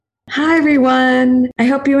Hi, everyone. I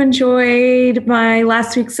hope you enjoyed my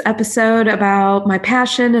last week's episode about my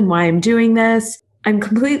passion and why I'm doing this. I'm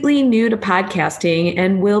completely new to podcasting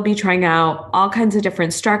and will be trying out all kinds of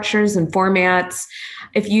different structures and formats.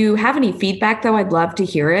 If you have any feedback, though, I'd love to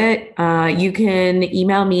hear it. You can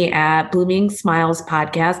email me at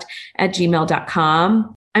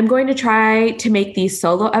bloomingsmilespodcast@gmail.com. I'm going to try to make these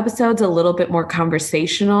solo episodes a little bit more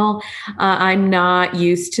conversational. I'm not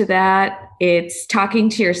used to that. It's talking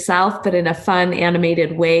to yourself, but in a fun,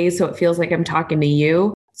 animated way. So it feels like I'm talking to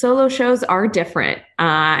you. Solo shows are different.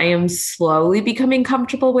 I am slowly becoming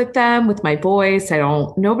comfortable with them, with my voice.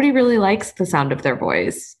 Nobody really likes the sound of their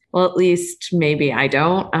voice. Well, at least maybe I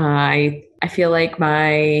don't. I feel like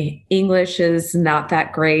my English is not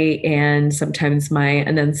that great, and sometimes my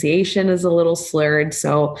enunciation is a little slurred.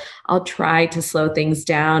 So I'll try to slow things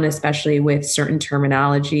down, especially with certain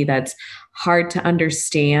terminology that's hard to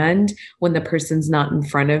understand when the person's not in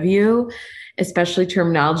front of you, especially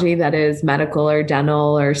terminology that is medical or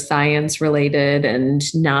dental or science related and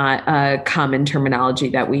not a common terminology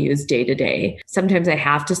that we use day to day. Sometimes I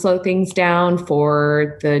have to slow things down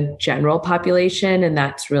for the general population, and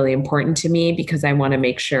that's really important to me because I want to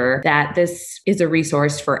make sure that this is a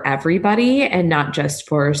resource for everybody and not just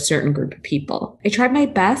for a certain group of people. I tried my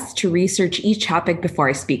best to research each topic before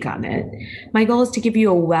I speak on it. My goal is to give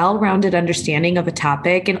you a well-rounded understanding of a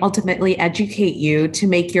topic and ultimately educate you to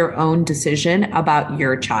make your own decision about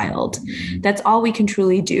your child. That's all we can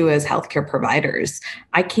truly do as healthcare providers.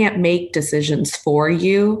 I can't make decisions for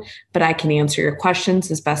you, but I can answer your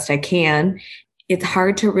questions as best I can. It's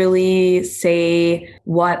hard to really say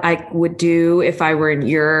what I would do if I were in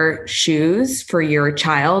your shoes for your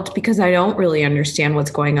child because I don't really understand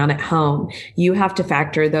what's going on at home. You have to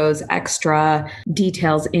factor those extra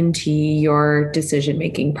details into your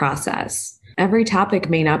decision-making process. Every topic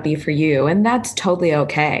may not be for you, and that's totally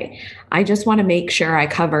okay. I just want to make sure I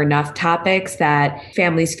cover enough topics that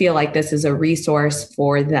families feel like this is a resource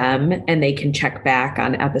for them and they can check back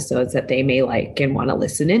on episodes that they may like and want to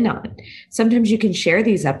listen in on. Sometimes you can share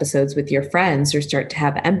these episodes with your friends or start to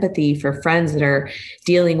have empathy for friends that are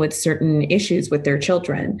dealing with certain issues with their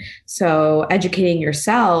children. So educating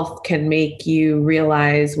yourself can make you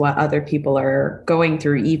realize what other people are going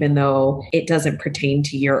through, even though it doesn't pertain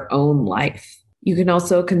to your own life. You can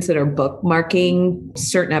also consider bookmarking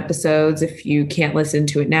certain episodes if you can't listen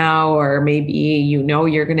to it now, or maybe you know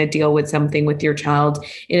you're going to deal with something with your child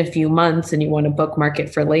in a few months and you want to bookmark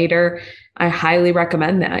it for later. I highly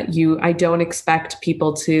recommend that. I don't expect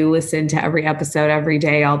people to listen to every episode every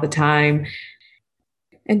day all the time.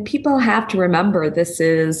 And people have to remember this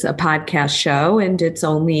is a podcast show and it's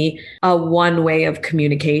only a one way of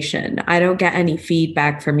communication. I don't get any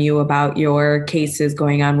feedback from you about your cases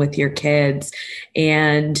going on with your kids.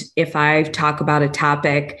 And if I talk about a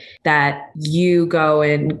topic that you go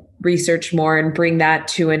and research more and bring that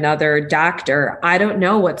to another doctor, I don't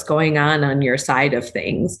know what's going on your side of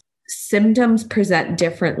things. Symptoms present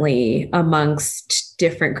differently amongst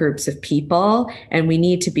different groups of people, and we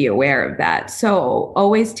need to be aware of that. So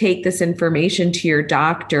always take this information to your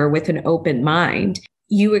doctor with an open mind.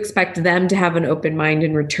 You expect them to have an open mind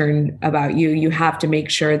in return about you. You have to make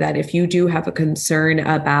sure that if you do have a concern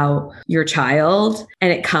about your child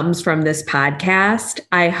and it comes from this podcast,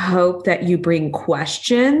 I hope that you bring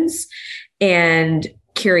questions and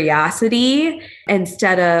curiosity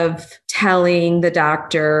instead of telling the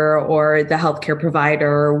doctor or the healthcare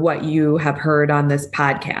provider what you have heard on this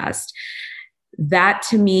podcast. That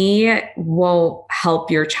to me won't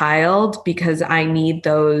help your child because I need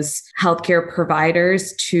those healthcare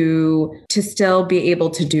providers to still be able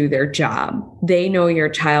to do their job. They know your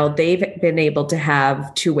child. They've been able to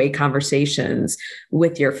have two-way conversations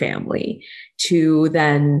with your family to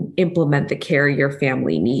then implement the care your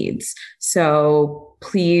family needs. So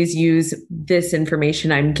please use this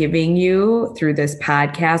information I'm giving you through this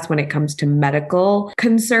podcast when it comes to medical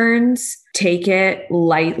concerns. Take it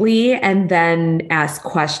lightly and then ask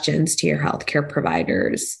questions to your healthcare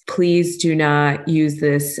providers. Please do not use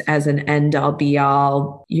this as an end-all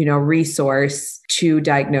be-all, resource to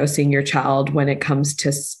diagnosing your child when it comes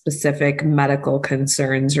to specific medical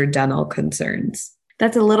concerns or dental concerns.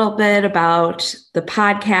 That's a little bit about the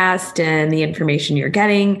podcast and the information you're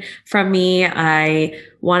getting from me. I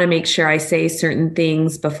want to make sure I say certain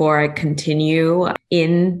things before I continue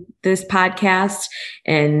in this podcast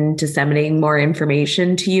and disseminating more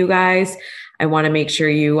information to you guys. I want to make sure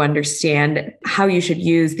you understand how you should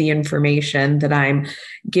use the information that I'm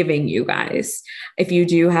giving you guys. If you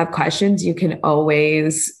do have questions, you can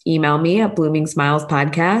always email me at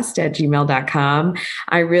bloomingsmilespodcast@gmail.com.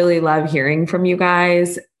 I really love hearing from you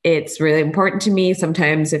guys. It's really important to me.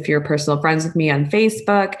 Sometimes if you're personal friends with me on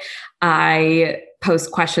Facebook, I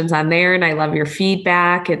post questions on there and I love your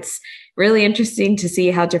feedback. It's really interesting to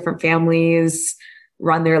see how different families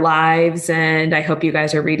run their lives. And I hope you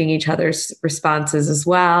guys are reading each other's responses as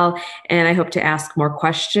well. And I hope to ask more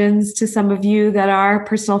questions to some of you that are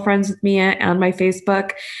personal friends with me on my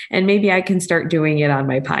Facebook. And maybe I can start doing it on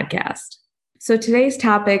my podcast. So today's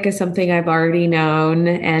topic is something I've already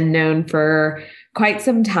known for quite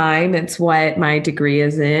some time. It's what my degree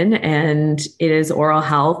is in, and it is Oral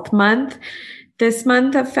Health Month this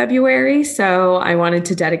month of February. So I wanted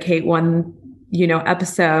to dedicate one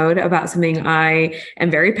episode about something I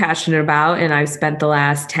am very passionate about, and I've spent the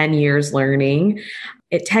last 10 years learning.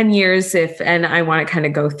 At 10 years, and I want to kind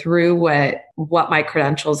of go through what my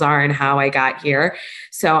credentials are and how I got here.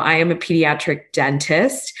 So I am a pediatric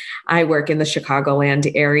dentist. I work in the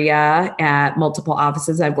Chicagoland area at multiple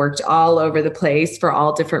offices. I've worked all over the place for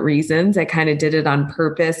all different reasons. I kind of did it on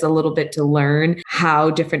purpose a little bit to learn how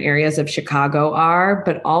different areas of Chicago are,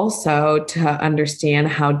 but also to understand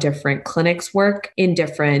how different clinics work in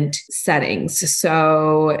different settings.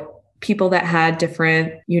 So people that had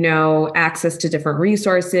different, access to different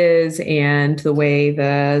resources and the way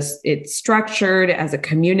it's structured as a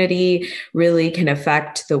community really can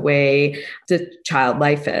affect the way the child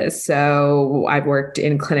life is. So I've worked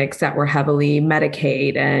in clinics that were heavily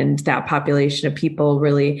Medicaid, and that population of people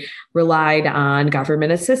really relied on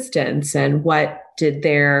government assistance. And what did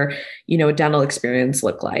their, dental experience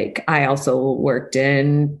look like? I also worked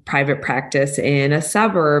in private practice in a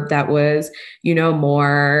suburb that was,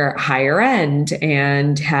 more higher end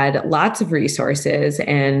and had lots of resources.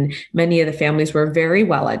 And many of the families were very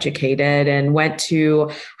well educated and went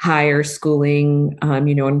to higher schooling,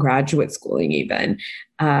 and graduate schooling even.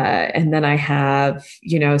 And then I have,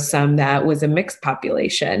 some that was a mixed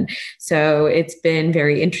population. So it's been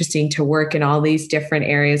very interesting to work in all these different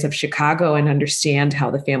areas of Chicago and understand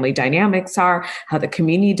how the family dynamics are, how the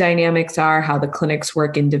community dynamics are, how the clinics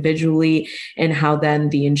work individually, and how then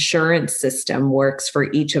the insurance system works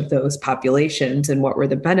for each of those populations, and what were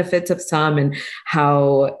the benefits of some, and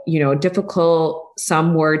how, difficult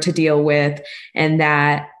some were to deal with, and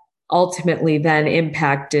that ultimately then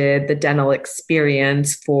impacted the dental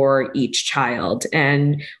experience for each child.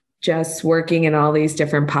 And just working in all these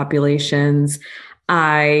different populations,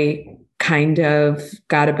 I kind of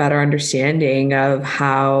got a better understanding of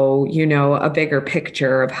how, a bigger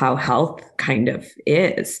picture of how health kind of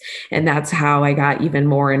is. And that's how I got even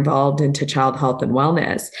more involved into child health and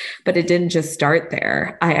wellness. But it didn't just start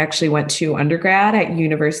there. I actually went to undergrad at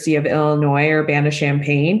University of Illinois,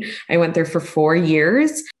 Urbana-Champaign. I went there for 4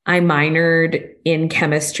 years. I minored in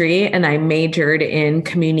chemistry and I majored in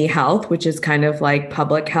community health, which is kind of like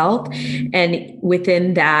public health. And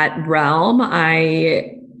within that realm,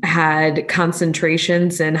 I had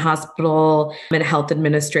concentrations in hospital and health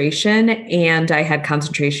administration, and I had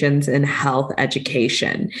concentrations in health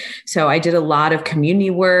education. So I did a lot of community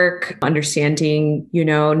work, understanding,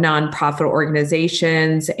 nonprofit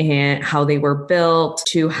organizations and how they were built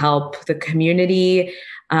to help the community.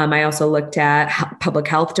 I also looked at public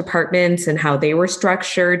health departments and how they were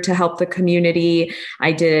structured to help the community.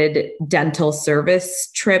 I did dental service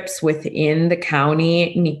trips within the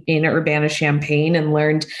county in Urbana-Champaign and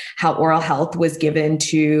learned how oral health was given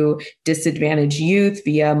to disadvantaged youth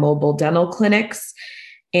via mobile dental clinics.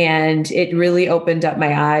 And it really opened up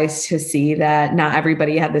my eyes to see that not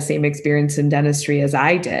everybody had the same experience in dentistry as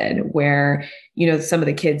I did, where, some of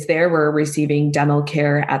the kids there were receiving dental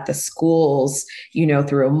care at the schools,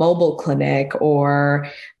 through a mobile clinic or,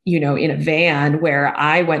 in a van, where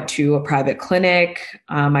I went to a private clinic.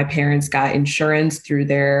 My parents got insurance through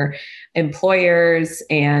their employers,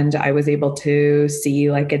 and I was able to see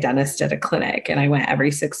like a dentist at a clinic, and I went every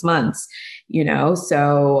 6 months.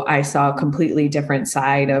 So I saw a completely different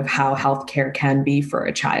side of how healthcare can be for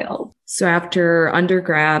a child. So after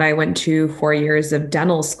undergrad, I went to 4 years of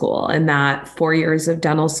dental school. And that 4 years of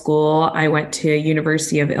dental school, I went to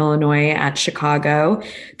University of Illinois at Chicago.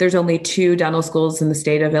 There's only 2 dental schools in the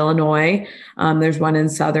state of Illinois. There's one in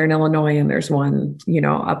Southern Illinois and there's one,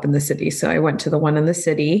 up in the city. So I went to the one in the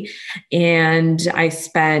city, and I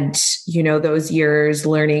spent, those years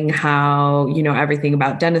learning how, everything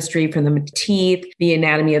about dentistry, from the teeth, the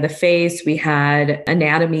anatomy of the face. We had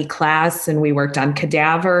anatomy class and we worked on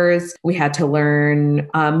cadavers. We had to learn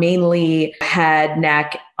mainly head,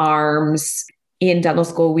 neck, arms, in dental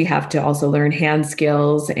school, we have to also learn hand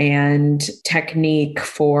skills and technique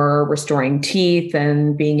for restoring teeth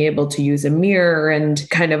and being able to use a mirror and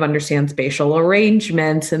kind of understand spatial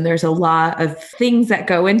arrangements. And there's a lot of things that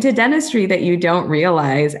go into dentistry that you don't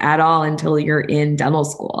realize at all until you're in dental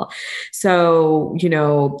school. So,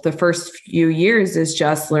 the first few years is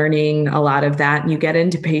just learning a lot of that. And you get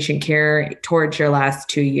into patient care towards your last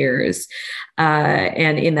 2 years.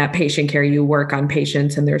 And in that patient care, you work on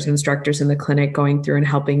patients, and there's instructors in the clinic going through and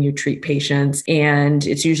helping you treat patients. And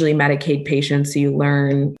it's usually Medicaid patients. So you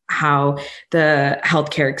learn how the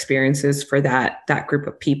healthcare experience is for that group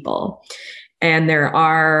of people. And there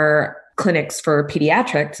are clinics for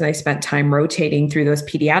pediatrics. And I spent time rotating through those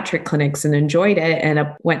pediatric clinics and enjoyed it. And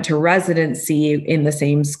I went to residency in the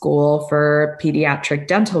same school for pediatric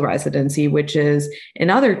dental residency, which is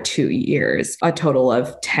another 2 years, a total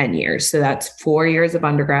of 10 years. So that's 4 years of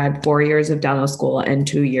undergrad, 4 years of dental school, and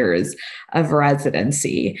 2 years of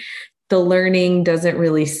residency. The learning doesn't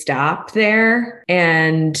really stop there.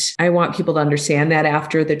 And I want people to understand that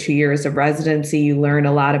after the 2 years of residency, you learn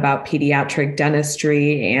a lot about pediatric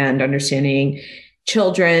dentistry and understanding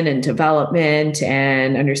children and development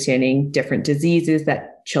and understanding different diseases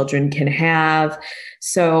that children can have.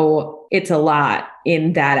 So it's a lot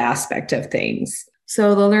in that aspect of things.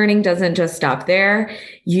 So the learning doesn't just stop there.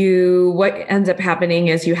 What ends up happening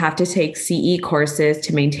is you have to take CE courses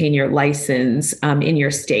to maintain your license in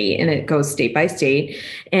your state, and it goes state by state.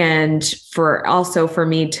 And for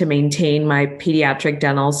me to maintain my pediatric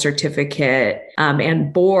dental certificate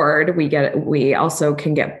and board, we also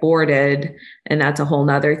can get boarded, and that's a whole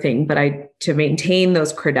nother thing. But to maintain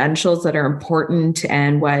those credentials that are important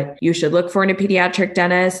and what you should look for in a pediatric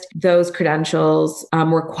dentist, those credentials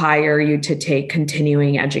require you to take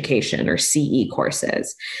continuing education or CE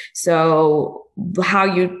courses. So how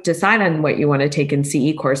you decide on what you want to take in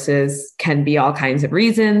CE courses can be all kinds of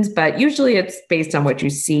reasons, but usually it's based on what you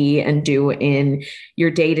see and do in your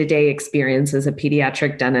day-to-day experience as a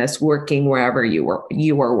pediatric dentist working wherever you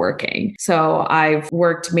are working. So I've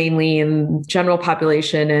worked mainly in general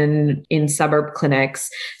population and in suburb clinics,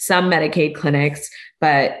 some Medicaid clinics,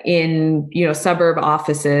 but in, suburb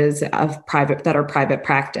offices of private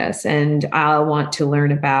practice. And I'll want to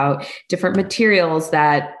learn about different materials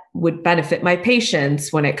that would benefit my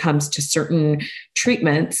patients when it comes to certain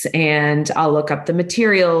treatments. And I'll look up the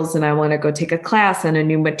materials, and I want to go take a class on a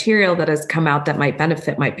new material that has come out that might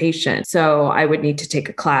benefit my patient. So I would need to take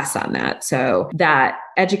a class on that. So that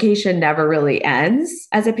education never really ends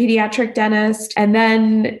as a pediatric dentist. And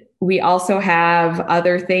then we also have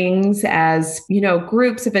other things as,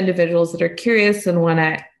 groups of individuals that are curious and want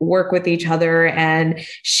to work with each other and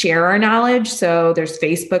share our knowledge. So there's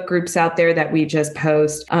Facebook groups out there that we just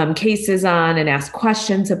post cases on and ask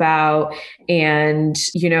questions about. And,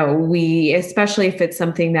 we, especially if it's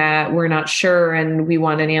something that we're not sure and we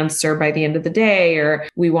want an answer by the end of the day, or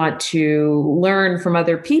we want to learn from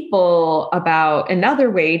other people about another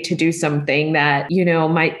way to do something that,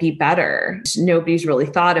 might be better. Nobody's really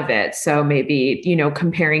thought of it. So maybe,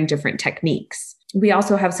 comparing different techniques. We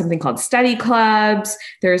also have something called study clubs.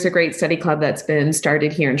 There's a great study club that's been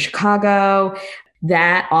started here in Chicago.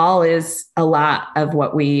 That all is a lot of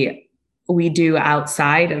what we do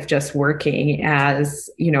outside of just working as,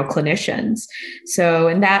 clinicians. So,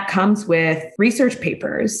 and that comes with research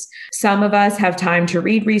papers. Some of us have time to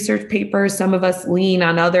read research papers. Some of us lean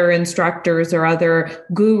on other instructors or other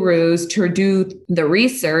gurus to do the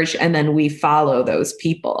research, and then we follow those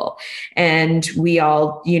people. And we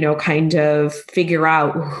all, kind of figure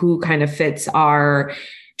out who kind of fits our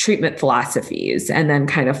treatment philosophies, and then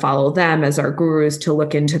kind of follow them as our gurus to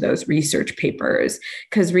look into those research papers,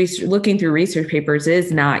 because looking through research papers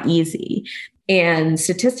is not easy, and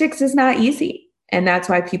statistics is not easy. And that's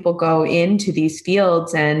why people go into these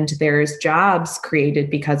fields, and there's jobs created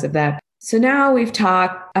because of that. So now we've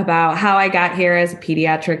talked about how I got here as a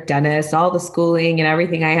pediatric dentist, all the schooling and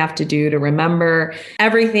everything I have to do to remember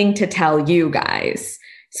everything to tell you guys.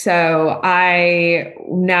 So I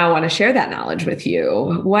now want to share that knowledge with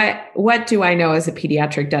you. What do I know as a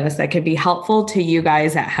pediatric dentist that could be helpful to you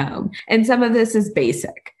guys at home? And some of this is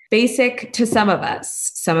basic to some of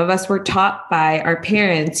us. Some of us were taught by our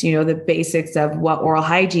parents, the basics of what oral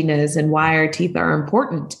hygiene is and why our teeth are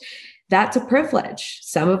important. That's a privilege.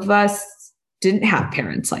 Some of us didn't have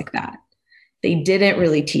parents like that. They didn't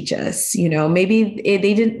really teach us, maybe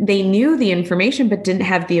they knew the information, but didn't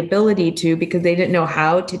have the ability to, because they didn't know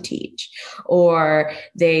how to teach, or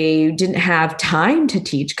they didn't have time to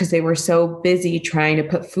teach because they were so busy trying to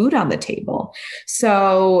put food on the table.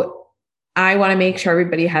 So I want to make sure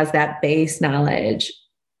everybody has that base knowledge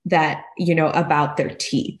about their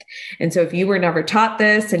teeth. And so if you were never taught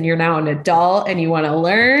this and you're now an adult and you want to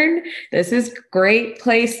learn, this is a great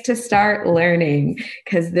place to start learning,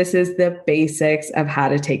 because this is the basics of how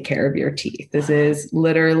to take care of your teeth. This is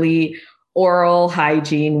literally oral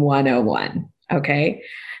hygiene 101. Okay.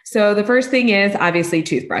 So the first thing is obviously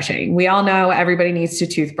toothbrushing. We all know everybody needs to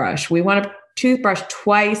toothbrush. We want to toothbrush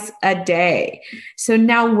twice a day. So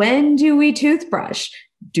now when do we toothbrush?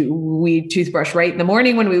 Do we toothbrush right in the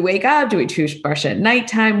morning when we wake up? Do we toothbrush at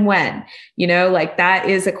nighttime? When? That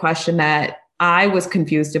is a question that I was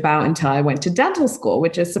confused about until I went to dental school,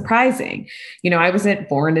 which is surprising. I wasn't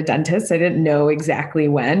born a dentist. I didn't know exactly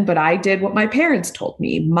when, but I did what my parents told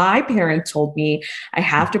me. My parents told me I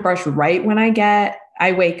have to brush right when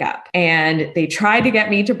I wake up. And they tried to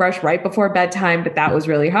get me to brush right before bedtime, but that was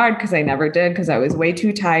really hard because I never did, because I was way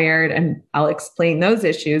too tired. And I'll explain those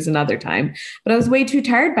issues another time, but I was way too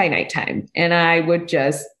tired by nighttime and I would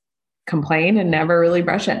just complain and never really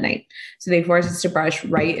brush at night. So they forced us to brush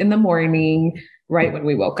right in the morning, right when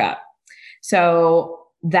we woke up. So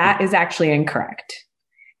that is actually incorrect.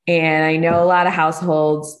 And I know a lot of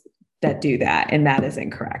households that do that, and that is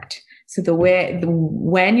incorrect. So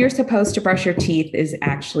when you're supposed to brush your teeth is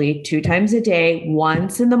actually 2 times a day,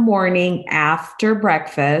 once in the morning after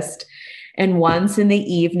breakfast and once in the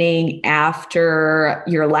evening after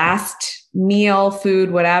your last meal,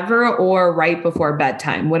 food, whatever, or right before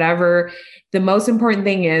bedtime, whatever. The most important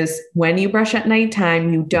thing is when you brush at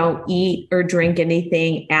nighttime, you don't eat or drink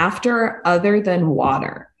anything after other than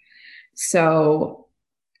water. So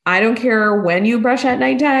I don't care when you brush at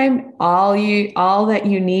nighttime. All that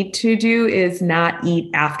you need to do is not eat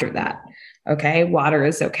after that. Okay. Water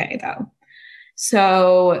is okay though.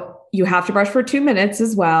 So you have to brush for 2 minutes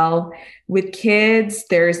as well. With kids,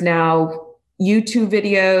 there's now YouTube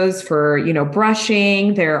videos for,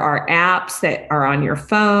 brushing. There are apps that are on your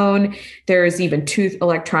phone. There's even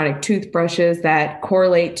electronic toothbrushes that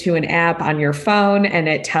correlate to an app on your phone, and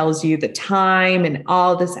it tells you the time and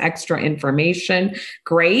all this extra information.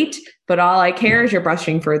 Great. But all I care is you're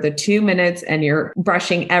brushing for the 2 minutes and you're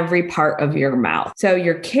brushing every part of your mouth. So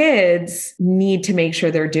your kids need to make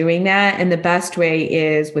sure they're doing that. And the best way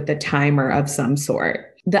is with a timer of some sort.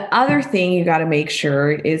 The other thing you got to make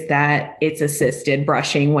sure is that it's assisted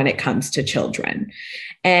brushing when it comes to children.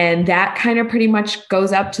 And that kind of pretty much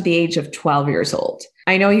goes up to the age of 12 years old.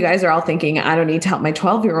 I know you guys are all thinking, I don't need to help my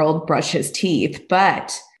 12-year-old brush his teeth,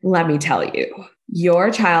 but let me tell you,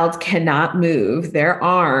 your child cannot move their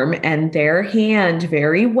arm and their hand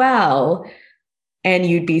very well, and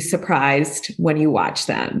you'd be surprised when you watch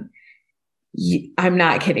them. I'm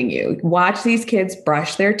not kidding you. Watch these kids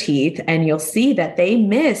brush their teeth and you'll see that they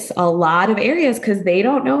miss a lot of areas because they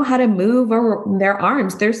don't know how to move their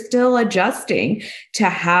arms. They're still adjusting to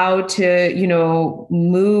how to,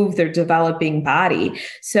 move their developing body.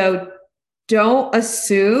 So don't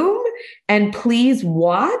assume, and please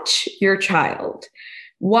watch your child.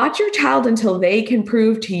 Watch your child until they can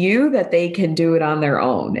prove to you that they can do it on their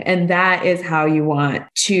own. And that is how you want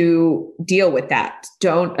to deal with that.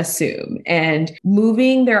 Don't assume. And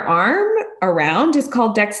moving their arm around is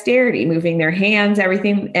called dexterity, moving their hands,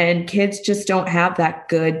 everything. And kids just don't have that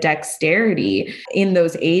good dexterity in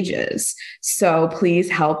those ages. So please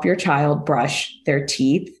help your child brush their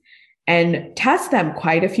teeth and test them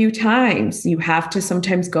quite a few times. You have to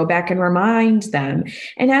sometimes go back and remind them.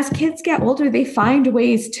 And as kids get older, they find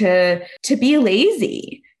ways to be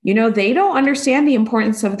lazy. They don't understand the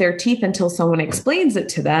importance of their teeth until someone explains it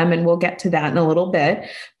to them. And we'll get to that in a little bit.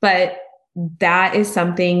 But that is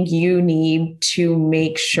something you need to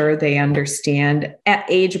make sure they understand at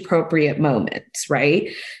age appropriate moments, right?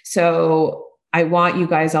 So I want you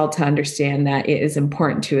guys all to understand that it is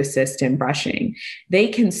important to assist in brushing. They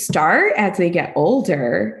can start as they get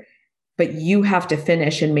older, but you have to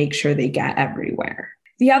finish and make sure they get everywhere.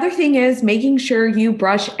 The other thing is making sure you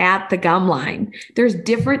brush at the gum line. There's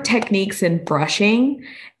different techniques in brushing,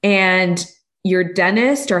 and your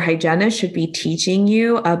dentist or hygienist should be teaching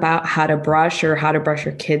you about how to brush or how to brush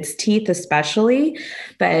your kids' teeth, especially.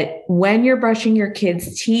 But when you're brushing your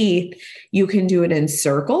kids' teeth, you can do it in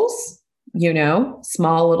circles,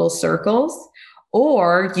 small little circles,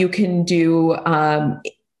 or you can do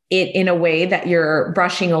it in a way that you're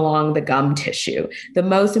brushing along the gum tissue. The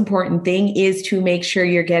most important thing is to make sure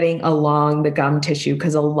you're getting along the gum tissue,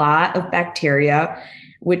 because a lot of bacteria,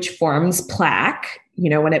 which forms plaque,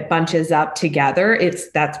 when it bunches up together,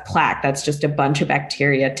 that's plaque. That's just a bunch of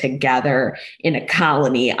bacteria together in a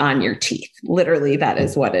colony on your teeth. Literally, that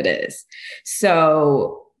is what it is.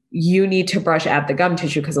 So you need to brush at the gum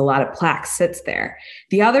tissue because a lot of plaque sits there.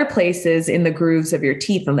 The other place is in the grooves of your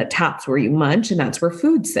teeth on the tops where you munch, and that's where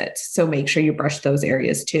food sits. So make sure you brush those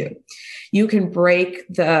areas too. You can break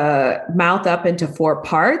the mouth up into 4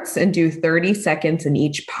 parts and do 30 seconds in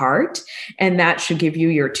each part, and that should give you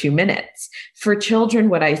your 2 minutes. For children,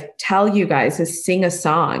 what I tell you guys is sing a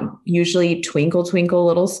song. Usually Twinkle, Twinkle,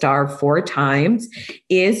 Little Star 4 times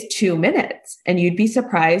is 2 minutes. And you'd be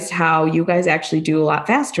surprised how you guys actually do a lot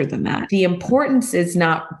faster than that. The importance is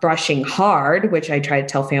not brushing hard, which I try to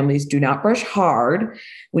tell families, do not brush hard.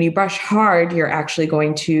 When you brush hard, you're actually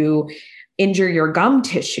going to injure your gum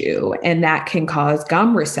tissue, and that can cause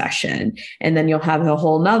gum recession. And then you'll have a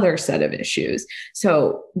whole nother set of issues.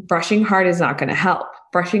 So brushing hard is not going to help.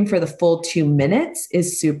 Brushing for the full 2 minutes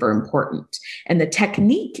is super important. And the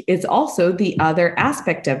technique is also the other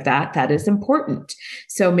aspect of that is important.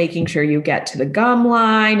 So making sure you get to the gum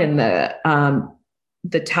line and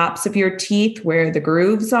the tops of your teeth where the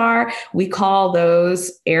grooves are. We call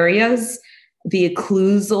those areas the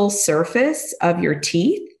occlusal surface of your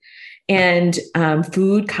teeth. And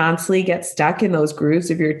food constantly gets stuck in those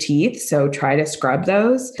grooves of your teeth. So try to scrub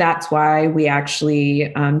those. That's why we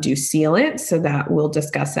actually do sealant. So that we'll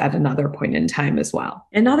discuss at another point in time as well.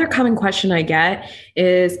 Another common question I get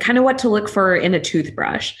is kind of what to look for in a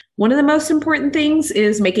toothbrush. One of the most important things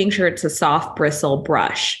is making sure it's a soft bristle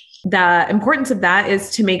brush. The importance of that is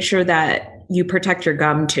to make sure that you protect your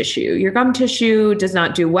gum tissue. Your gum tissue does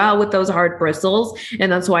not do well with those hard bristles,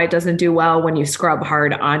 and that's why it doesn't do well when you scrub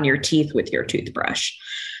hard on your teeth with your toothbrush.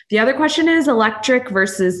 The other question is electric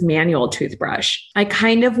versus manual toothbrush. I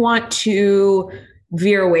kind of want to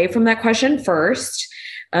veer away from that question first.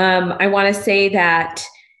 I want to say that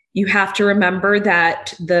you have to remember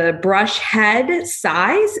that the brush head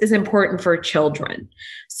size is important for children.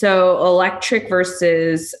 So electric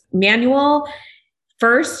versus manual.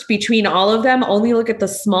 First, between all of them, only look at the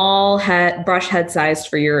small brush head size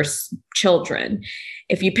for your children.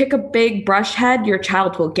 If you pick a big brush head, your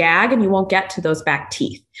child will gag and you won't get to those back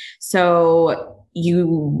teeth. So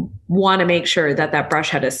you want to make sure that that brush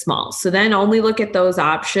head is small. So then only look at those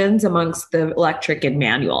options amongst the electric and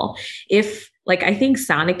manual. Like I think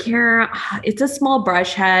Sonicare, it's a small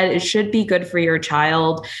brush head. It should be good for your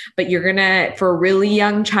child, but for a really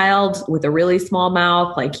young child with a really small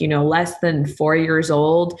mouth, less than 4 years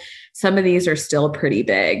old, some of these are still pretty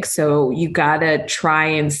big. So you got to try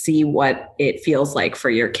and see what it feels like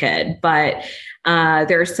for your kid. But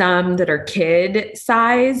there are some that are kid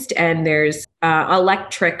sized, and there's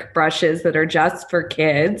electric brushes that are just for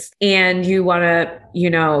kids. And you want to,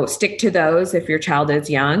 stick to those if your child is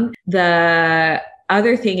young. The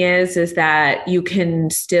other thing is that you can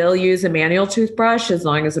still use a manual toothbrush as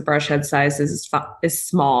long as the brush head size is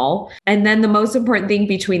small. And then the most important thing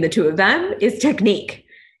between the two of them is technique.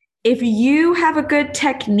 If you have a good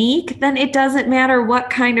technique, then it doesn't matter what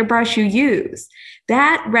kind of brush you use.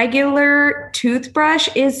 That regular toothbrush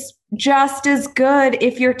is just as good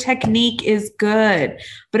if your technique is good.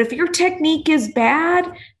 But if your technique is bad,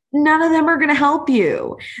 none of them are going to help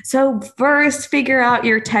you. So first, figure out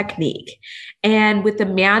your technique. And with the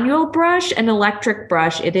manual brush and electric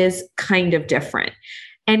brush, it is kind of different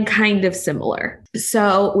and kind of similar.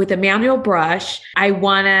 So with a manual brush, I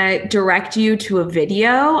want to direct you to a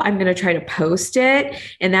video. I'm going to try to post it,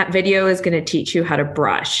 and that video is going to teach you how to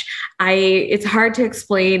brush. It's hard to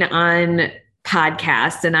explain on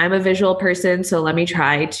podcasts, and I'm a visual person, so let me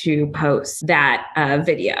try to post that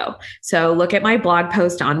video. So look at my blog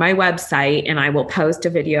post on my website, and I will post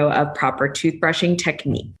a video of proper toothbrushing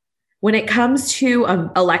technique. When it comes to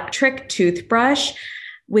an electric toothbrush,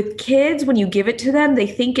 with kids, when you give it to them, they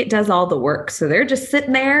think it does all the work. So they're just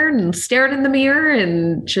sitting there and staring in the mirror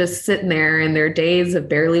and just sitting there in their days of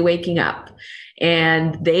barely waking up.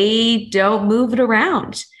 And they don't move it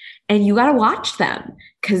around. And you got to watch them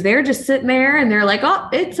because they're just sitting there and they're like, oh,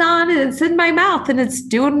 it's on and it's in my mouth and it's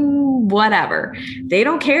doing whatever. They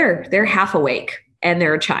don't care. They're half awake. And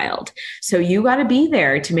they're a child. So you got to be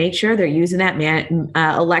there to make sure they're using that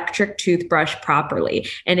electric toothbrush properly.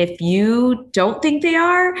 And if you don't think they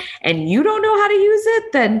are and you don't know how to use it,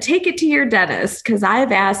 then take it to your dentist. Because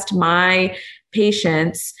I've asked my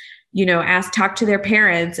patients, talk to their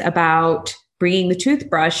parents about bringing the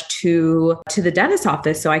toothbrush to the dentist's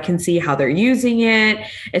office so I can see how they're using it,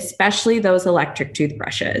 especially those electric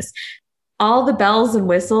toothbrushes. All the bells and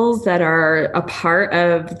whistles that are a part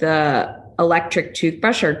of the electric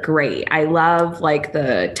toothbrush are great. I love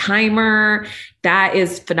the timer. That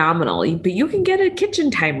is phenomenal. But you can get a kitchen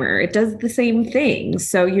timer. It does the same thing.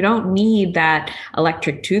 So you don't need that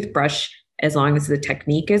electric toothbrush as long as the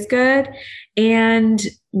technique is good, and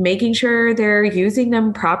making sure they're using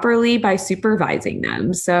them properly by supervising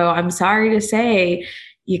them. So I'm sorry to say,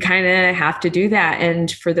 you kind of have to do that.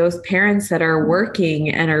 And for those parents that are working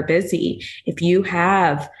and are busy, if you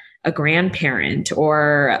have a grandparent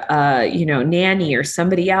or nanny or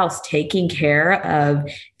somebody else taking care of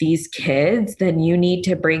these kids, then you need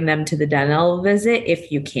to bring them to the dental visit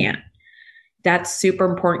if you can. That's super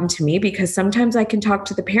important to me because sometimes I can talk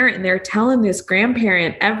to the parent and they're telling this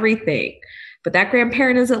grandparent everything, but that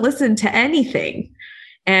grandparent doesn't listen to anything.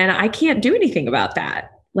 And I can't do anything about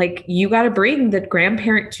that. Like, you got to bring the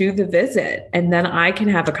grandparent to the visit, and then I can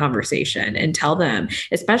have a conversation and tell them,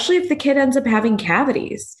 especially if the kid ends up having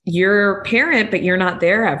cavities. You're a parent, but you're not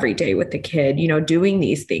there every day with the kid, doing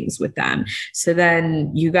these things with them. So then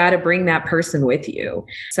you got to bring that person with you.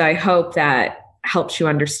 So I hope that helps you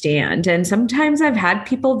understand. And sometimes I've had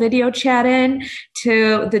people video chat in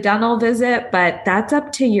to the dental visit, but that's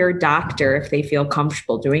up to your doctor if they feel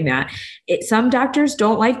comfortable doing that. Some doctors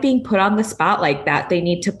don't like being put on the spot like that. They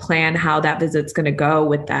need to plan how that visit's going to go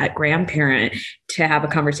with that grandparent to have a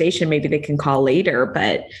conversation. Maybe they can call later,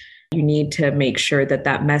 but you need to make sure that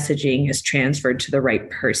that messaging is transferred to the right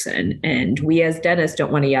person. And we as dentists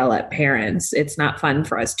don't want to yell at parents. It's not fun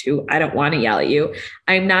for us to. I don't want to yell at you.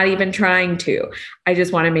 I'm not even trying to. I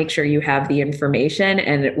just want to make sure you have the information,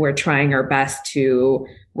 and we're trying our best to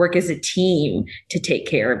work as a team to take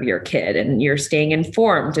care of your kid, and you're staying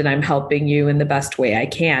informed, and I'm helping you in the best way I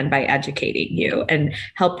can by educating you and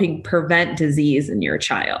helping prevent disease in your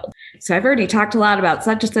child. So I've already talked a lot about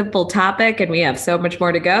such a simple topic, and we have so much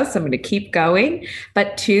more to go. So I'm going to keep going.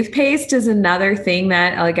 But toothpaste is another thing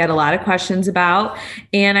that I get a lot of questions about.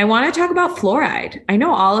 And I want to talk about fluoride. I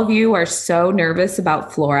know all of you are so nervous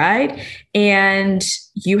about fluoride, and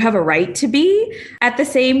you have a right to be. At the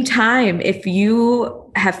same time, if you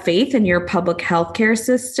have faith in your public healthcare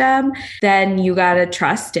system, then you got to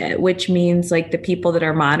trust it, which means like the people that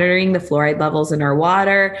are monitoring the fluoride levels in our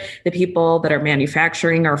water, the people that are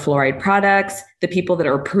manufacturing our fluoride products, the people that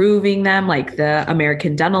are approving them, like the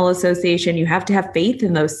American Dental Association, you have to have faith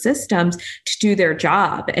in those systems to do their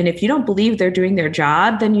job. And if you don't believe they're doing their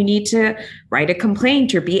job, then you need to write a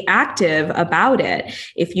complaint or be active about it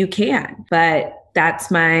if you can. But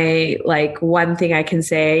that's my one thing I can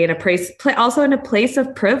say also in a place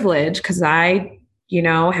of privilege, because I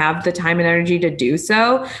have the time and energy to do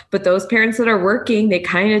so. But those parents that are working, they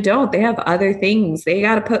kind of don't. They have other things. They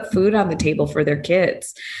got to put food on the table for their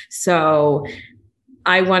kids. So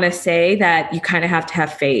I want to say that you kind of have to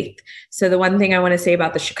have faith. So the one thing I want to say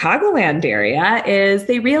about the Chicagoland area is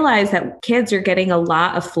they realize that kids are getting a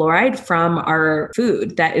lot of fluoride from our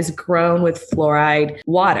food that is grown with fluoride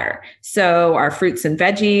water. So our fruits and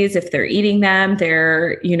veggies, if they're eating them,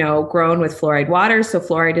 they're, grown with fluoride water. So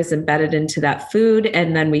fluoride is embedded into that food,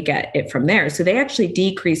 and then we get it from there. So they actually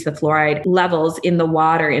decrease the fluoride levels in the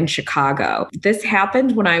water in Chicago. This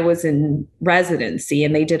happened when I was in residency,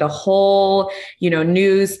 and they did a whole,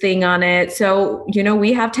 news thing on it. So,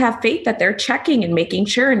 we have to have faith that they're checking and making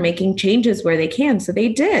sure and making changes where they can. So they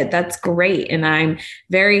did. That's great. And I'm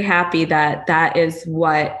very happy that that is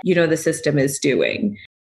what, the system is doing.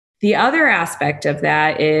 The other aspect of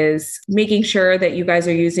that is making sure that you guys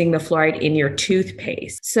are using the fluoride in your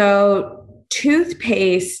toothpaste. So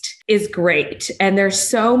toothpaste is great. And there's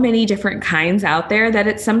so many different kinds out there that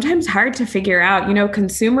it's sometimes hard to figure out.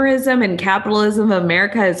 Consumerism and capitalism of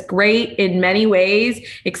America is great in many ways,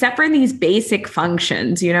 except for in these basic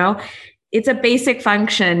functions. It's a basic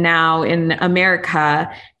function now in America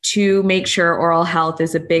to make sure oral health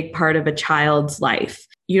is a big part of a child's life.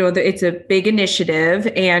 It's a big initiative,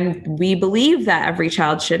 and we believe that every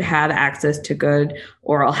child should have access to good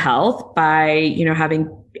oral health by,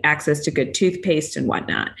 having access to good toothpaste and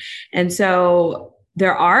whatnot. And so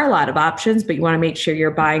there are a lot of options, but you want to make sure you're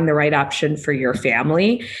buying the right option for your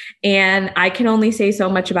family. And I can only say so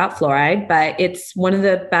much about fluoride, but it's one of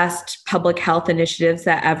the best public health initiatives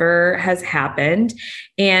that ever has happened.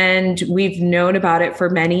 And we've known about it for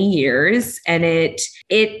many years, and it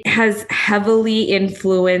has heavily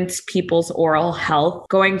influenced people's oral health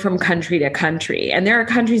going from country to country. And there are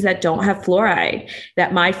countries that don't have fluoride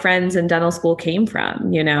that my friends in dental school came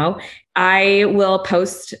from, I will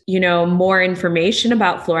post, more information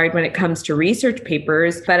about fluoride when it comes to research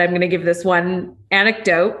papers, but I'm going to give this one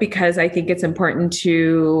anecdote because I think it's important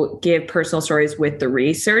to give personal stories with the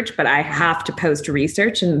research, but I have to post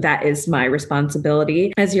research, and that is my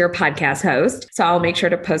responsibility as your podcast host. So I'll make sure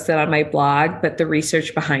to post that on my blog, but the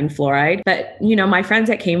research behind fluoride. But, my friends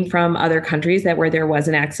that came from other countries where there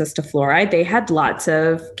wasn't access to fluoride, they had lots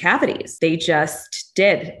of cavities. They just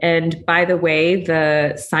did. And by the way,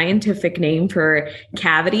 the scientific name for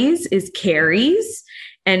cavities is caries.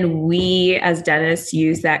 And we as dentists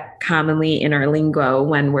use that commonly in our lingo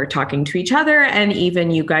when we're talking to each other. And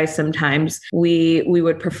even you guys, sometimes we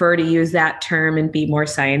would prefer to use that term and be more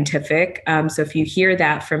scientific. So if you hear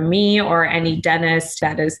that from me or any dentist,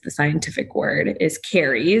 that is the scientific word, is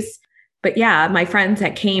caries. But yeah, my friends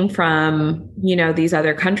that came from, these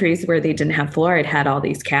other countries where they didn't have fluoride had all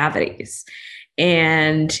these cavities.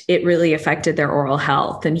 And it really affected their oral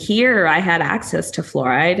health. And here I had access to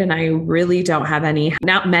fluoride, and I really don't have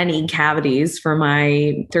not many cavities for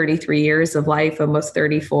my 33 years of life, almost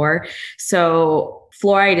 34. So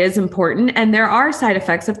fluoride is important. And there are side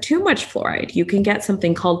effects of too much fluoride. You can get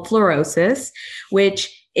something called fluorosis,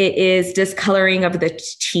 which it is discoloring of the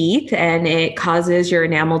teeth, and it causes your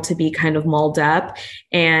enamel to be kind of mold up,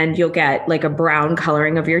 and you'll get like a brown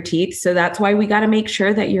coloring of your teeth. So that's why we got to make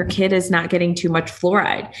sure that your kid is not getting too much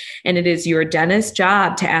fluoride. And it is your dentist's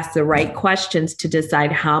job to ask the right questions to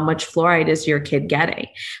decide how much fluoride is your kid getting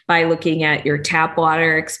by looking at your tap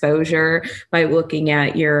water exposure, by looking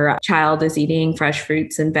at your child is eating fresh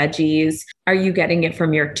fruits and veggies. Are you getting it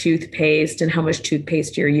from your toothpaste, and how much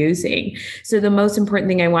toothpaste you're using? So the most important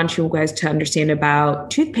thing I want you guys to understand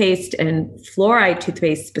about toothpaste and fluoride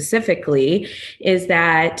toothpaste specifically is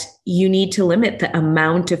that you need to limit the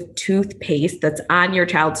amount of toothpaste that's on your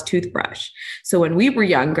child's toothbrush. So when we were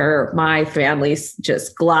younger, my family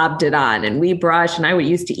just globbed it on, and we brushed, and I would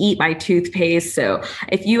used to eat my toothpaste. So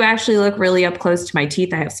if you actually look really up close to my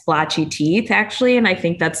teeth, I have splotchy teeth actually. And I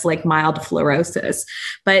think that's like mild fluorosis.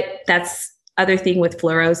 But that's other thing with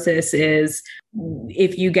fluorosis is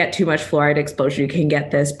if you get too much fluoride exposure, you can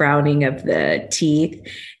get this browning of the teeth,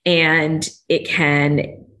 and it can,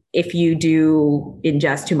 if you do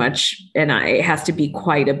ingest too much, and it has to be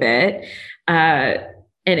quite a bit, and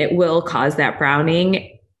it will cause that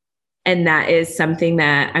browning. And that is something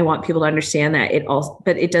that I want people to understand, that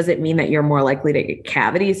but it doesn't mean that you're more likely to get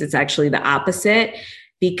cavities. It's actually the opposite.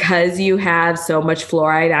 Because you have so much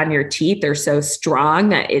fluoride on your teeth, they're so strong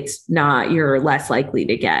that you're less likely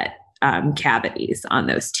to get cavities on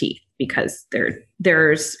those teeth because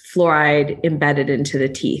there's fluoride embedded into the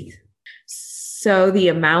teeth. So the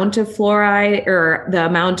amount of fluoride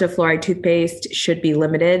toothpaste should be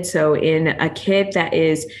limited. So in a kid that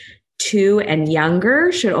is 2 and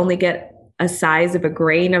younger should only get a size of a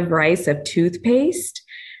grain of rice of toothpaste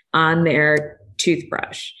on their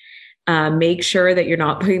toothbrush. Make sure that you're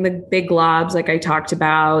not putting the big globs like I talked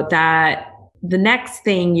about. That the next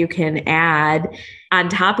thing you can add on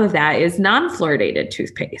top of that is non-fluoridated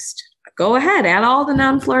toothpaste. Go ahead, add all the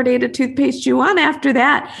non-fluoridated toothpaste you want after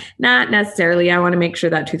that. Not necessarily. I want to make sure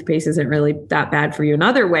that toothpaste isn't really that bad for you in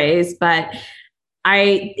other ways, but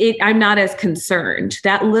I'm not as concerned.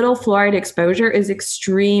 That little fluoride exposure is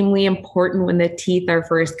extremely important when the teeth are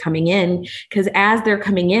first coming in, because as they're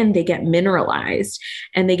coming in, they get mineralized,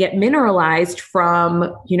 and they get mineralized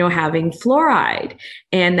from, having fluoride.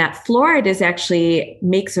 And that fluoride actually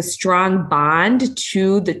makes a strong bond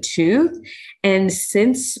to the tooth. And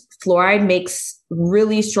since fluoride makes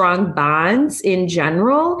really strong bonds in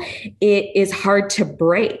general, it is hard to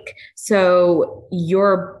break. So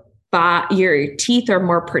your teeth are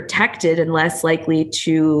more protected and less likely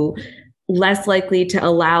to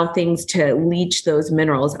allow things to leach those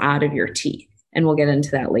minerals out of your teeth. And we'll get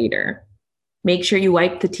into that later. Make sure you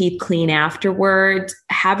wipe the teeth clean afterwards.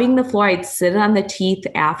 Having the fluoride sit on the teeth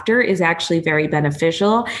after is actually very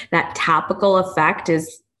beneficial. That topical effect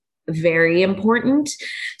is very important.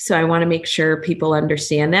 So I want to make sure people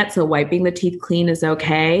understand that. So wiping the teeth clean is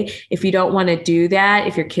okay. If you don't want to do that,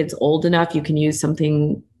 if your kid's old enough, you can use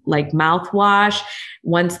something like mouthwash.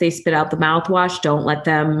 Once they spit out the mouthwash, don't let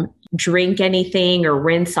them drink anything or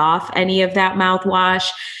rinse off any of that mouthwash,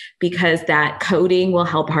 because that coating will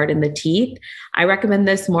help harden the teeth. I recommend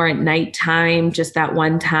this more at nighttime, just that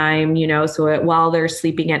one time, so while they're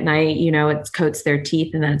sleeping at night, it coats their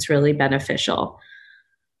teeth, and that's really beneficial.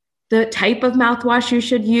 The type of mouthwash you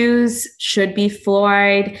should use should be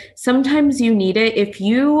fluoride. Sometimes you need it. If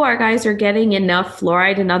you guys are getting enough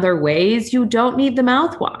fluoride in other ways, you don't need the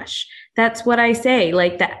mouthwash. That's what I say.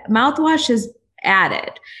 Like, the mouthwash is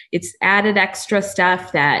added. It's added extra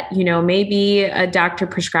stuff that, maybe a doctor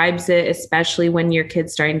prescribes it, especially when your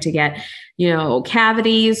kid's starting to get,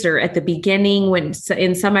 cavities, or at the beginning, when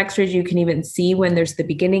in some extras, you can even see when there's the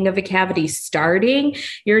beginning of a cavity starting,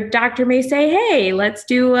 your doctor may say, hey, let's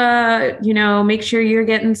do make sure you're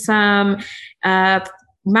getting some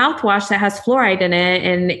mouthwash that has fluoride in it,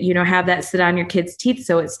 and, have that sit on your kid's teeth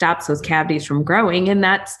so it stops those cavities from growing. And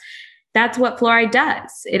that's what fluoride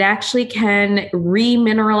does. It actually can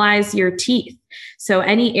remineralize your teeth. So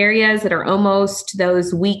any areas that are almost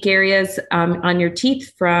those weak areas on your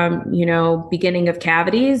teeth from, beginning of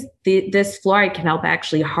cavities, this fluoride can help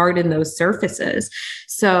actually harden those surfaces.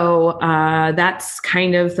 So that's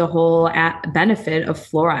kind of the whole benefit of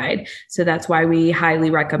fluoride. So that's why we highly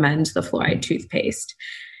recommend the fluoride toothpaste.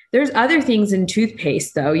 There's other things in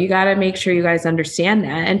toothpaste, though. You got to make sure you guys understand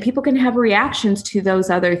that. And people can have reactions to those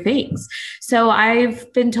other things. So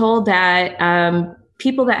I've been told that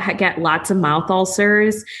people that get lots of mouth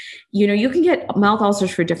ulcers, you can get mouth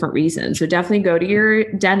ulcers for different reasons. So definitely go to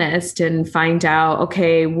your dentist and find out,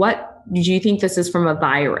 okay, what do you think this is from a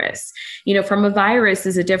virus? From a virus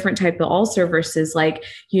is a different type of ulcer versus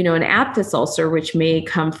an aphthous ulcer, which may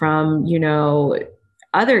come from,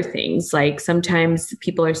 other things. Like sometimes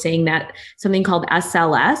people are saying that something called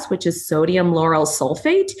SLS, which is sodium lauryl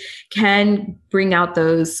sulfate, can bring out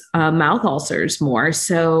those mouth ulcers more.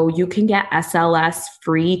 So you can get SLS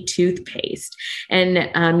free toothpaste,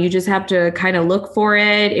 and you just have to kind of look for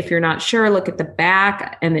it. If you're not sure, look at the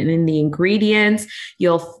back, and then in the ingredients,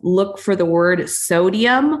 you'll look for the word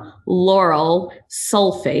sodium lauryl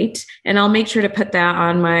sulfate. And I'll make sure to put that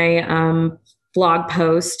on my blog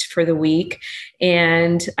post for the week.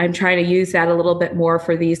 And I'm trying to use that a little bit more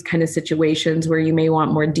for these kind of situations where you may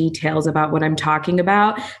want more details about what I'm talking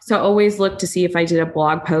about. So always look to see if I did a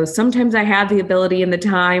blog post. Sometimes I have the ability and the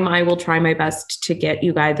time. I will try my best to get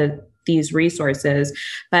you guys these resources,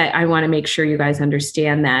 but I want to make sure you guys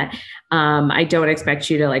understand that. I don't expect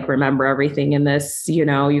you to remember everything in this, you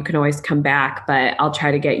can always come back, but I'll try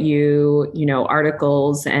to get you,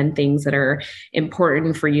 articles and things that are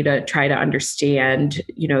important for you to try to understand,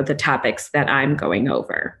 the topics that I'm going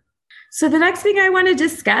over. So the next thing I want to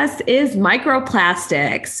discuss is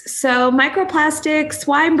microplastics. So microplastics,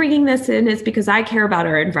 why I'm bringing this in is because I care about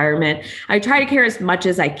our environment. I try to care as much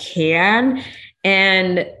as I can.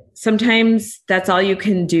 And sometimes that's all you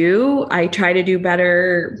can do. I try to do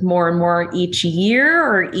better more and more each year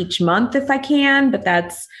or each month if I can, but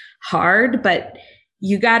that's hard. But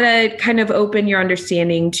you got to kind of open your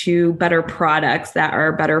understanding to better products that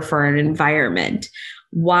are better for an environment.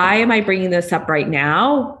 Why am I bringing this up right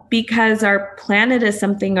now? Because our planet is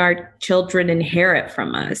something our children inherit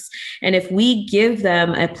from us. And if we give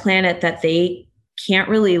them a planet that they can't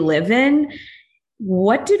really live in,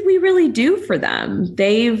 what did we really do for them?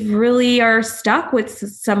 They really are stuck with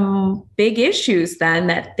some big issues then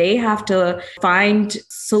that they have to find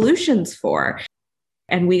solutions for.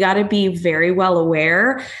 And we got to be very well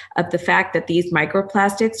aware of the fact that these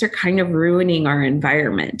microplastics are kind of ruining our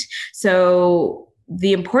environment. So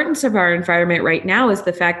the importance of our environment right now is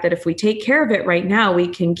the fact that if we take care of it right now, we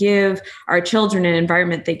can give our children an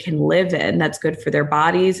environment they can live in that's good for their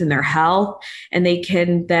bodies and their health, and they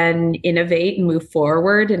can then innovate and move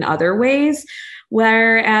forward in other ways.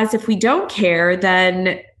 Whereas if we don't care,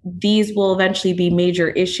 then these will eventually be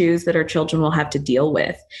major issues that our children will have to deal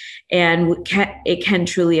with. And it can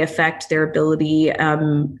truly affect their ability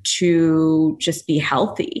to just be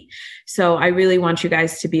healthy. So I really want you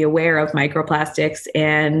guys to be aware of microplastics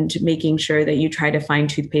and making sure that you try to find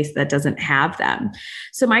toothpaste that doesn't have them.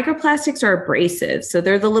 So microplastics are abrasive. So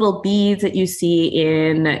they're the little beads that you see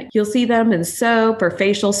you'll see them in soap or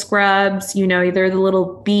facial scrubs. They're the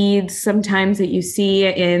little beads sometimes that you see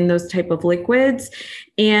in those type of liquids.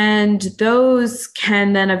 And those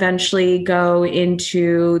can then eventually go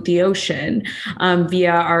into the ocean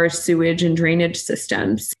via our sewage and drainage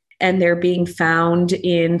systems. And they're being found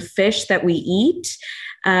in fish that we eat.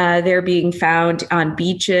 They're being found on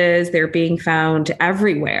beaches. They're being found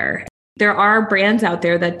everywhere. There are brands out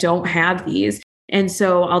there that don't have these. And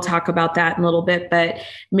so I'll talk about that in a little bit, but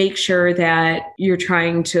make sure that you're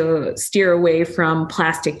trying to steer away from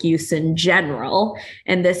plastic use in general.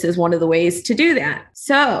 And this is one of the ways to do that.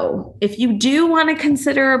 So if you do want to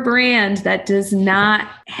consider a brand that does not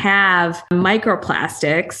have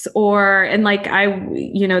microplastics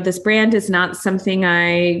this brand is not something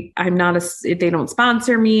they don't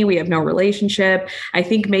sponsor me. We have no relationship. I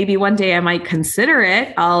think maybe one day I might consider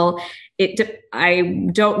it. I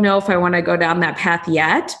don't know if I want to go down that path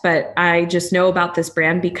yet, but I just know about this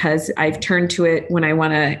brand because I've turned to it when I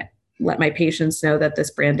want to let my patients know that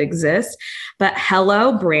this brand exists. But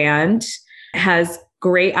Hello brand has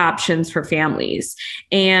great options for families.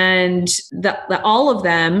 And all of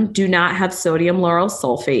them do not have sodium lauryl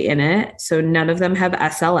sulfate in it. So none of them have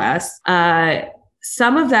SLS.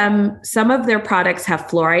 Some of their products have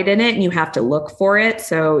fluoride in it and you have to look for it.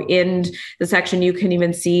 So in the section, you can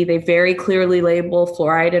even see they very clearly label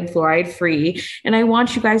fluoride and fluoride free. And I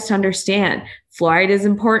want you guys to understand fluoride is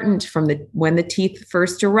important when the teeth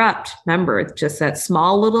first erupt. Remember, it's just that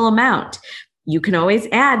small little amount. You can always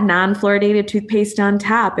add non-fluoridated toothpaste on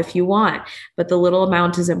top if you want, but the little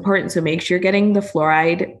amount is important. So make sure you're getting the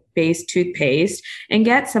fluoride-based toothpaste and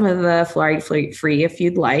get some of the fluoride-free if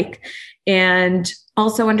you'd like. And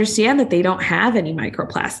also understand that they don't have any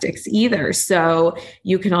microplastics either. So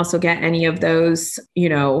you can also get any of those,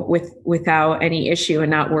 without any issue and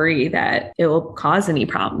not worry that it will cause any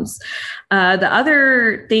problems. The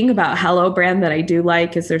other thing about Hello brand that I do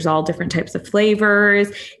like is there's all different types of flavors.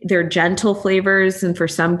 They're gentle flavors. And for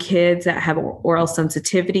some kids that have oral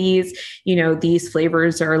sensitivities, these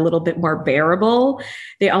flavors are a little bit more bearable.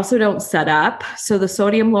 They also don't set up. So the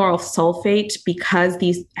sodium lauryl sulfate, because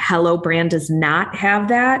these Hello brand does not have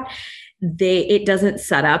that, it doesn't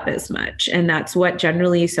set up as much. And that's what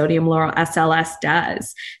generally sodium lauryl SLS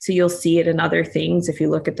does. So you'll see it in other things if you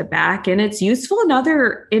look at the back, and it's useful in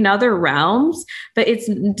other realms, but it's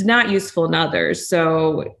not useful in others.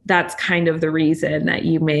 So that's kind of the reason that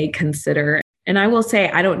you may consider. And I will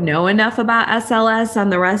say, I don't know enough about SLS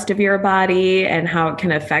on the rest of your body and how it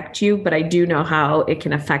can affect you, but I do know how it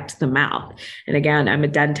can affect the mouth. And again, I'm a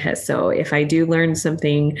dentist. So if I do learn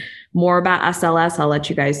something more about SLS, I'll let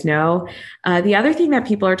you guys know. The other thing that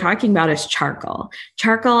people are talking about is charcoal.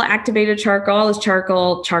 Activated charcoal is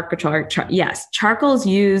charcoal. Yes, charcoal is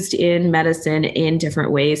used in medicine in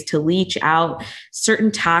different ways to leach out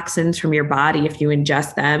certain toxins from your body if you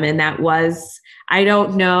ingest them. And I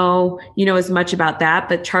don't know, as much about that,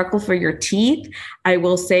 but charcoal for your teeth, I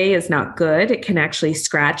will say, is not good. It can actually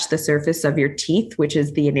scratch the surface of your teeth, which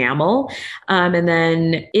is the enamel. And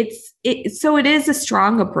then it is a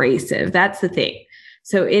strong abrasive. That's the thing.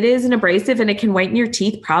 So it is an abrasive and it can whiten your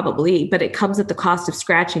teeth probably, but it comes at the cost of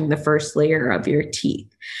scratching the first layer of your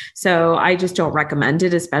teeth. So I just don't recommend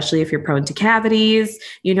it, especially if you're prone to cavities.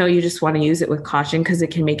 You just want to use it with caution because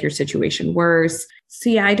it can make your situation worse. So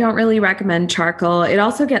yeah, I don't really recommend charcoal. It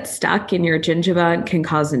also gets stuck in your gingiva and can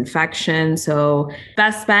cause infection. So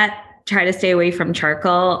best bet, try to stay away from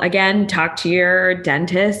charcoal. Again, talk to your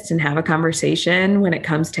dentist and have a conversation when it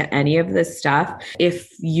comes to any of this stuff. If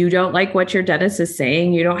you don't like what your dentist is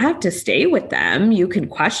saying, you don't have to stay with them. You can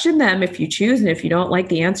question them if you choose. And if you don't like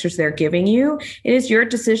the answers they're giving you, it is your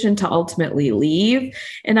decision to ultimately leave.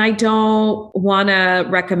 And I don't want to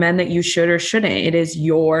recommend that you should or shouldn't. It is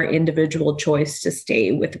your individual choice to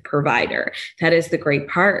stay with a provider. That is the great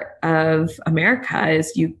part of America,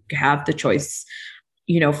 is you have the choice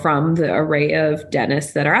from the array of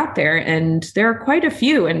dentists that are out there. And there are quite a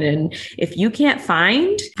few. And if you can't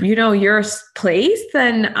find, your place,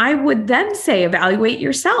 then I would then say evaluate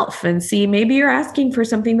yourself and see, maybe you're asking for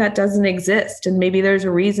something that doesn't exist. And maybe there's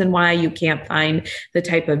a reason why you can't find the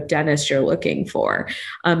type of dentist you're looking for.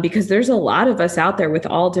 Because there's a lot of us out there with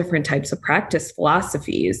all different types of practice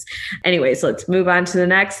philosophies. Anyways, let's move on to the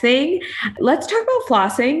next thing. Let's talk about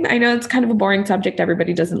flossing. I know it's kind of a boring subject.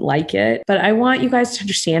 Everybody doesn't like it, but I want you guys to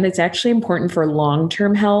understand it's actually important for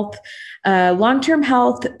long-term health. Long-term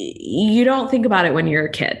health, you don't think about it when you're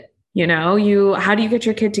a kid. How do you get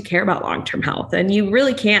your kid to care about long-term health? And you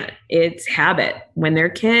really can't. It's habit. When they're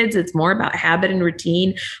kids, it's more about habit and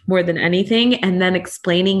routine more than anything. And then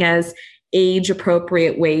explaining as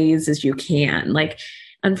age-appropriate ways as you can.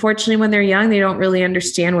 Unfortunately, when they're young, they don't really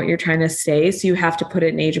understand what you're trying to say. So you have to put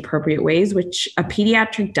it in age-appropriate ways, which a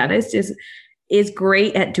pediatric dentist is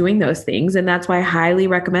great at doing those things. And that's why I highly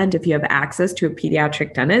recommend, if you have access to a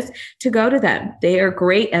pediatric dentist, to go to them. They are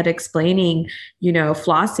great at explaining,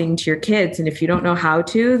 flossing to your kids. And if you don't know how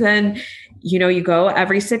to, then you go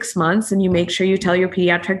every 6 months and you make sure you tell your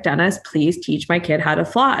pediatric dentist, please teach my kid how to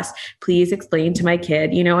floss. Please explain to my kid,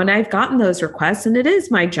 and I've gotten those requests, and it is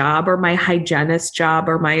my job or my hygienist's job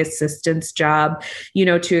or my assistant's job,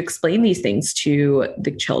 to explain these things to the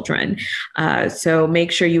children. So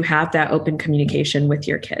make sure you have that open communication with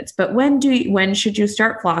your kids. But when should you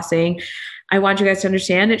start flossing? I want you guys to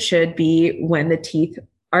understand it should be when the teeth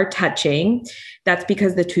are touching. That's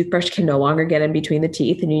because the toothbrush can no longer get in between the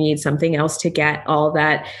teeth, and you need something else to get all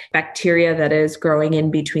that bacteria that is growing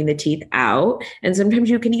in between the teeth out. And sometimes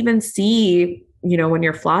you can even see when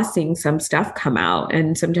you're flossing, some stuff come out.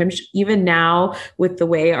 And sometimes even now with the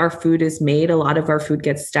way our food is made, a lot of our food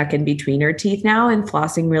gets stuck in between our teeth now. And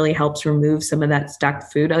flossing really helps remove some of that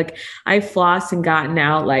stuck food. Like I flossed and gotten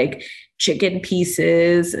out like chicken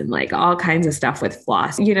pieces and like all kinds of stuff with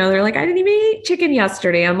floss. They're like, I didn't even eat chicken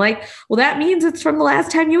yesterday. I'm like, well, that means it's from the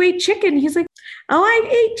last time you ate chicken. He's like, oh, I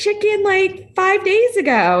ate chicken like 5 days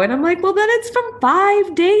ago. And I'm like, well, then it's from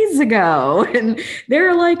 5 days ago. And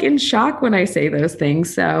they're like in shock when I say those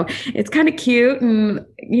things. So it's kind of cute. And,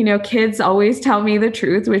 kids always tell me the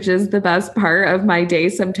truth, which is the best part of my day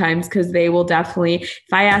sometimes, because they will definitely,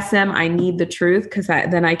 if I ask them, I need the truth, because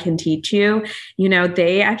then I can teach you,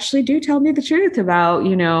 they actually do tell me the truth about,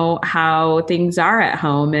 how things are at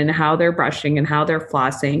home and how they're brushing and how they're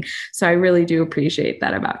flossing. So I really do appreciate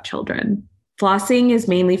that about children. Flossing is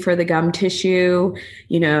mainly for the gum tissue.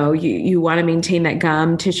 You want to maintain that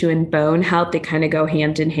gum tissue and bone health. They kind of go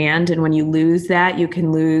hand in hand. And when you lose that, you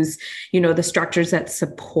can lose, the structures that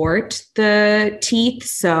support the teeth.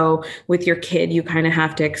 So with your kid, you kind of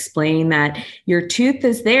have to explain that your tooth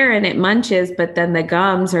is there and it munches, but then the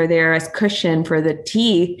gums are there as cushion for the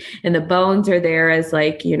teeth, and the bones are there as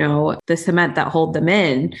like, the cement that hold them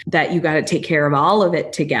in, that you got to take care of all of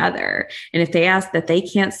it together. And if they ask that they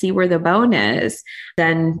can't see where the bone is,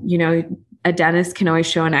 then, a dentist can always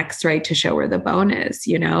show an x-ray to show where the bone is,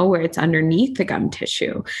 where it's underneath the gum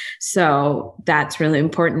tissue. So that's really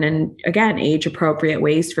important. And again, age appropriate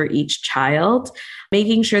ways for each child,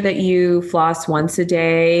 making sure that you floss once a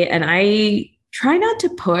day. And I try not to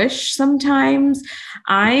push sometimes.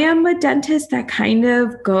 I am a dentist that kind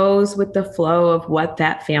of goes with the flow of what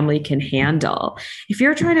that family can handle. If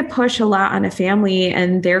you're trying to push a lot on a family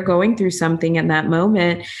and they're going through something in that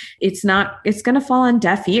moment, it's going to fall on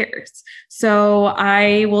deaf ears. So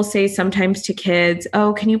I will say sometimes to kids,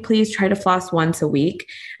 oh, can you please try to floss once a week?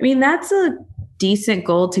 I mean, that's a decent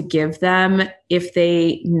goal to give them if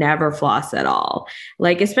they never floss at all.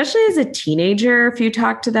 Like, especially as a teenager, if you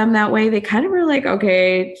talk to them that way, they kind of are like,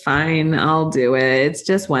 okay, fine, I'll do it. It's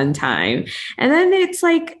just one time. And then it's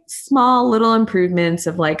like small little improvements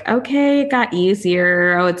of like, okay, it got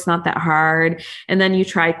easier. Oh, it's not that hard. And then you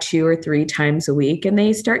try 2 or 3 times a week and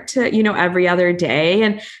they start to, every other day,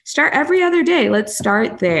 and start every other day. Let's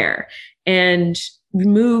start there and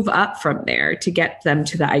move up from there to get them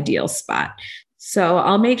to the ideal spot. So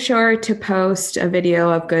I'll make sure to post a video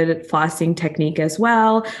of good flossing technique as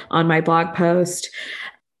well on my blog post.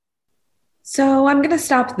 So I'm going to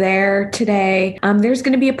stop there today. There's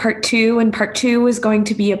going to be a part 2, and part 2 is going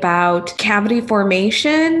to be about cavity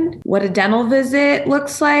formation, what a dental visit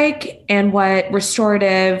looks like, and what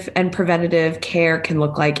restorative and preventative care can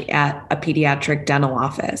look like at a pediatric dental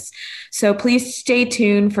office. So please stay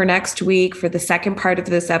tuned for next week for the second part of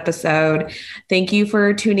this episode. Thank you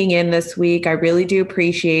for tuning in this week. I really do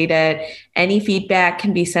appreciate it. Any feedback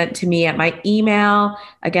can be sent to me at my email.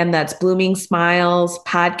 Again, that's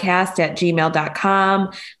bloomingsmilespodcast@gmail.com.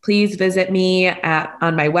 Please visit me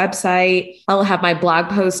on my website. I'll have my blog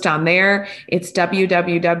post on there. It's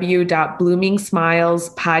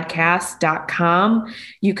www.bloomingsmilespodcast.com.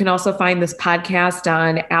 You can also find this podcast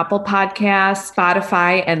on Apple Podcasts,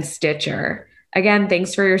 Spotify, and Stitcher. Again,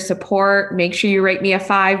 thanks for your support. Make sure you rate me a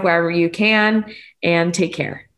 5 wherever you can, and take care.